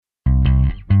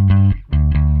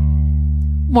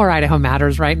More Idaho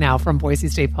Matters right now from Boise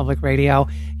State Public Radio.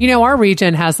 You know, our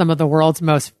region has some of the world's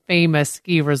most famous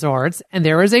ski resorts, and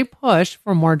there is a push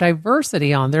for more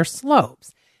diversity on their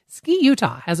slopes. Ski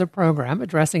Utah has a program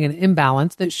addressing an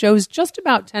imbalance that shows just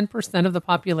about 10% of the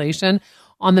population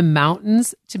on the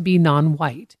mountains to be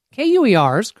non-white.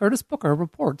 KUER's Curtis Booker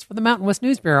reports for the Mountain West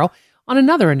News Bureau on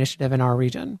another initiative in our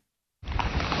region.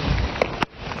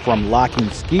 From locking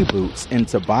ski boots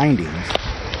into bindings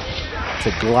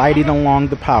to gliding along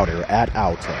the powder at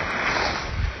Alta.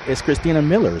 It's Christina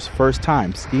Miller's first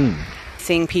time skiing.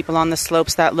 Seeing people on the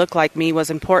slopes that look like me was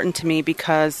important to me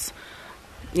because,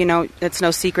 you know, it's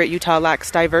no secret Utah lacks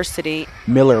diversity.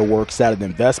 Miller works at an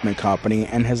investment company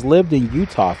and has lived in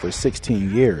Utah for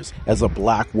 16 years. As a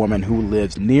black woman who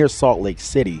lives near Salt Lake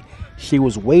City, she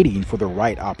was waiting for the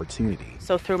right opportunity.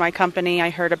 So through my company, I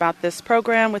heard about this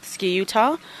program with Ski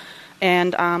Utah,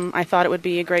 and I thought it would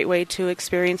be a great way to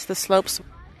experience the slopes.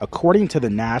 According to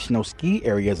the National Ski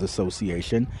Areas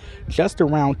Association, just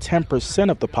around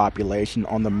 10% of the population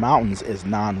on the mountains is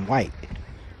non-white.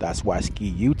 That's why Ski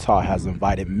Utah has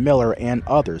invited Miller and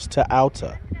others to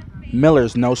Alta.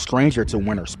 Miller's no stranger to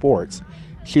winter sports.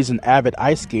 She's an avid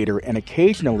ice skater and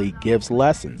occasionally gives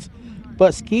lessons.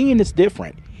 But skiing is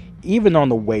different. Even on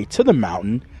the way to the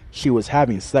mountain, she was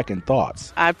having second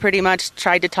thoughts. I pretty much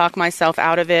tried to talk myself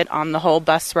out of it on the whole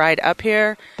bus ride up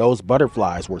here. Those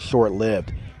butterflies were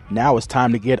short-lived. Now it's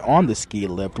time to get on the ski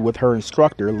lift with her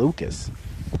instructor, Lucas.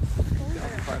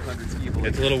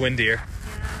 It's a little windier.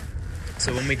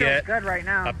 So when we get good right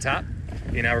now. Up top,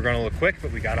 you know, we're going a little quick,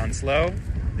 but we got on slow.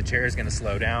 The chair is going to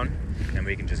slow down, and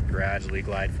we can just gradually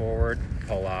glide forward,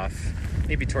 pull off,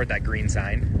 maybe toward that green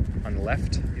sign on the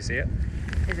left. You see it?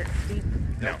 Is it steep?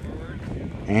 No.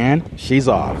 And she's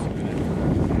off.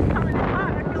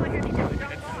 Now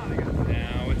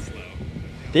it's slow.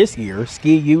 This year,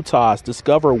 Ski Utah's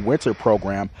Discover Winter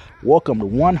program welcomed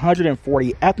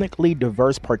 140 ethnically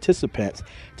diverse participants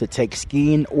to take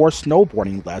skiing or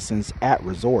snowboarding lessons at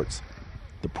resorts.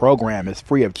 The program is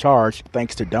free of charge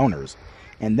thanks to donors,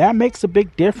 and that makes a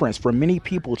big difference for many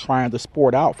people trying the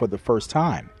sport out for the first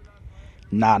time.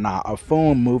 Nana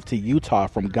Afum moved to Utah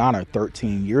from Ghana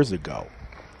 13 years ago.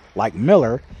 Like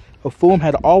Miller, Afum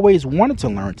had always wanted to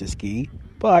learn to ski,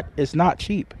 but it's not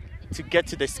cheap. To get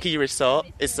to the ski resort,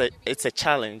 it's a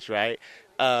challenge, right?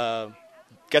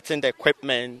 Getting the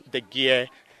equipment, the gear,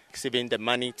 saving the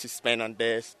money to spend on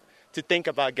this. To think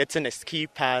about getting a ski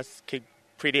pass could be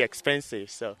pretty expensive.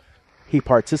 So he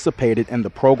participated in the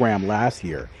program last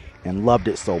year and loved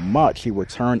it so much he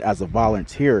returned as a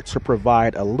volunteer to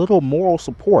provide a little moral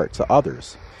support to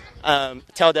others.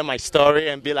 Tell them my story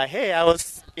and be like, hey, I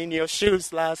was in your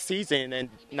shoes last season and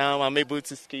now I'm able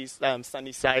to ski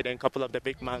Sunnyside and a couple of the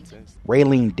big mountains.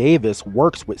 Raylene Davis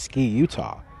works with Ski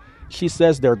Utah. She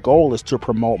says their goal is to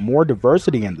promote more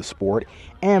diversity in the sport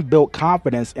and build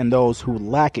confidence in those who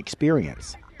lack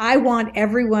experience. I want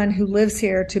everyone who lives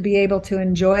here to be able to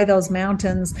enjoy those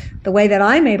mountains the way that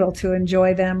I'm able to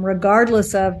enjoy them,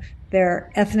 regardless of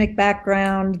their ethnic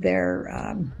background,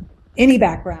 their any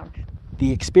background.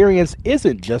 The experience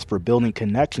isn't just for building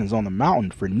connections on the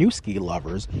mountain for new ski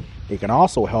lovers. It can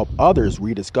also help others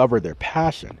rediscover their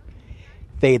passion.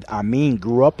 Faith Amin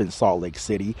grew up in Salt Lake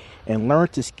City and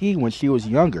learned to ski when she was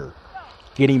younger.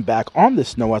 Getting back on the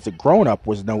snow as a grown-up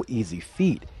was no easy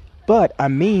feat, but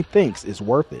Amin thinks it's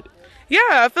worth it. Yeah,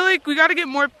 I feel like we got to get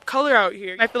more color out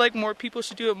here. I feel like more people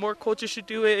should do it, more culture should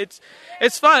do it.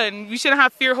 It's fun. We shouldn't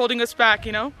have fear holding us back,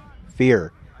 you know?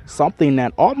 Fear. Something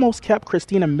that almost kept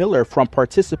Christina Miller from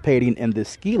participating in this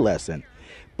ski lesson.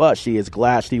 But she is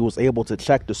glad she was able to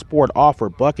check the sport off her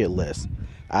bucket list.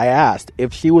 I asked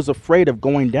if she was afraid of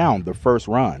going down the first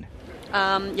run.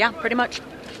 Yeah, pretty much.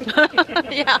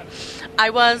 Yeah, I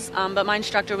was, but my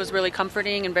instructor was really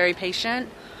comforting and very patient,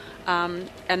 and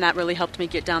that really helped me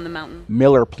get down the mountain.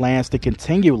 Miller plans to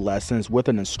continue lessons with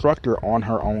an instructor on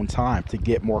her own time to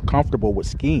get more comfortable with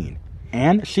skiing.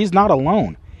 And she's not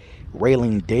alone.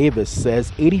 Raylene Davis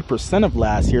says 80% of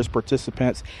last year's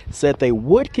participants said they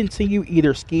would continue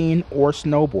either skiing or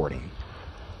snowboarding.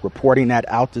 Reporting at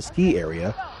Alta Ski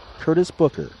Area, Curtis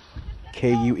Booker,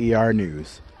 KUER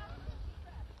News.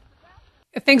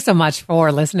 Thanks so much for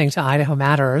listening to Idaho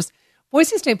Matters.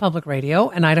 Boise State Public Radio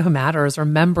and Idaho Matters are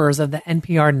members of the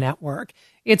NPR network.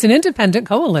 It's an independent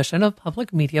coalition of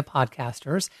public media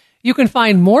podcasters. You can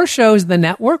find more shows in the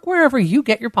network wherever you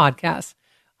get your podcasts.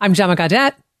 I'm Gemma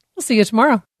Gaudette. We'll see you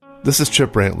tomorrow. This is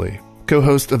Chip Brantley,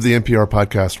 co-host of the NPR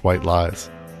podcast White Lies.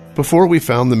 Before we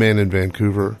found the man in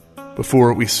Vancouver,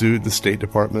 before we sued the State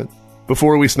Department,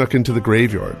 before we snuck into the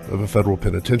graveyard of a federal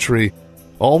penitentiary,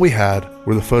 all we had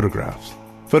were the photographs.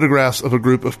 photographs of a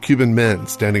group of Cuban men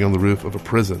standing on the roof of a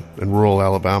prison in rural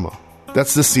Alabama.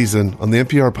 That's this season on the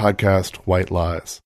NPR podcast, White Lies.